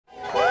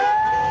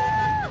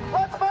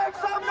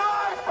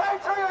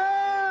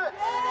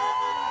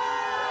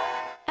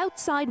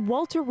outside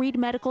Walter Reed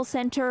Medical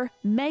Center,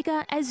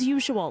 mega as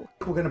usual.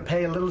 We're going to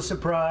pay a little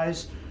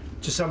surprise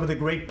to some of the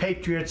great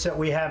patriots that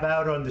we have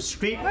out on the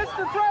street.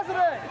 Mr.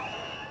 President!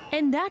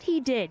 And that he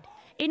did.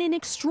 In an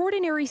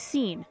extraordinary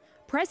scene,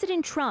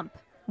 President Trump,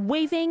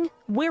 waving,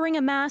 wearing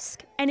a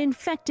mask, and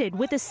infected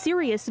with a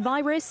serious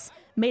virus,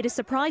 made a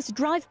surprise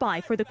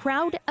drive-by for the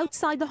crowd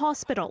outside the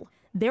hospital.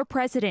 Their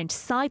president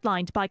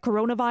sidelined by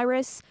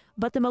coronavirus,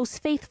 but the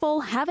most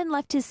faithful haven't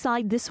left his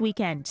side this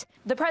weekend.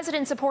 The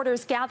president's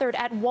supporters gathered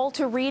at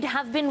Walter Reed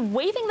have been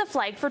waving the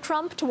flag for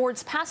Trump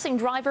towards passing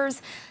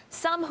drivers,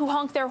 some who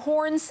honked their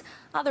horns,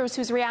 others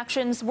whose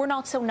reactions were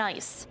not so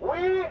nice. We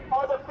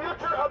are the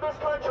future of this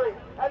country,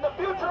 and the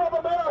future of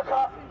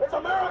America is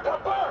America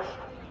first!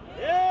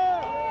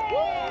 Yeah!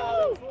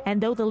 Woo! And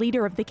though the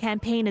leader of the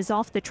campaign is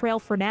off the trail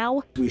for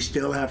now, We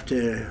still have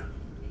to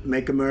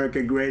make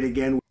America great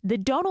again. the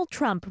Donald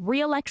Trump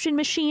re-election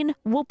machine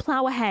will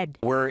plow ahead.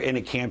 We're in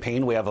a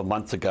campaign. We have a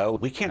month to go.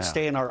 We can't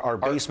stay in our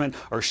basement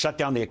or shut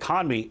down the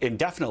economy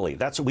indefinitely.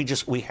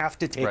 We have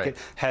to take it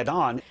head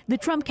on. The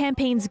Trump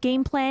campaign's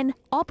game plan,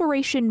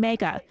 Operation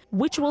Mega,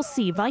 which will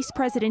see Vice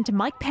President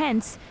Mike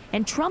Pence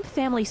and Trump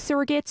family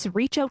surrogates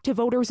reach out to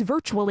voters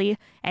virtually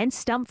and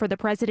stump for the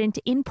president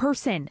in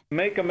person.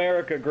 Make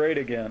America great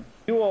again.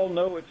 You all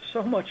know it's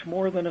so much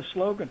more than a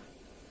slogan.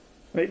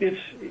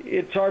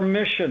 It's our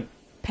mission.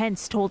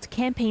 Pence told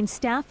campaign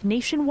staff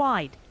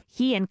nationwide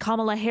he and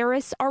Kamala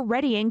Harris are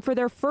readying for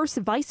their first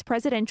vice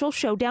presidential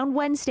showdown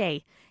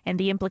Wednesday, and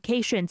the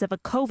implications of a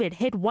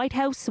COVID-hit White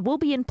House will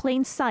be in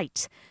plain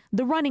sight.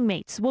 The running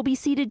mates will be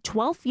seated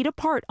 12 feet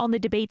apart on the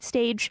debate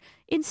stage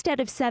instead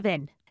of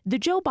 7. The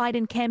Joe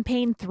Biden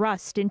campaign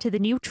thrust into the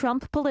new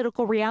Trump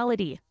political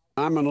reality.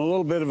 I'm in a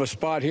little bit of a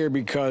spot here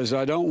because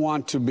I don't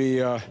want to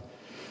be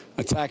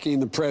attacking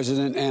the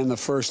president and the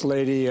first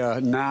lady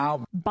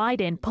now.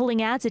 Biden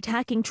pulling ads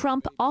attacking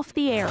Trump off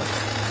the air.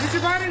 Mr.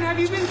 Biden, have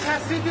you been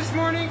tested this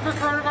morning for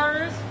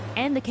coronavirus?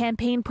 And the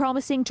campaign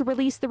promising to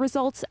release the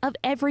results of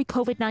every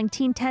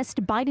COVID-19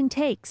 test Biden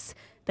takes,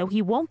 though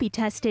he won't be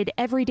tested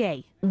every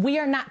day. We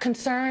are not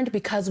concerned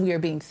because we are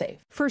being safe.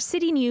 For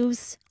City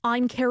News,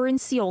 I'm Caryn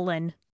Ceolin.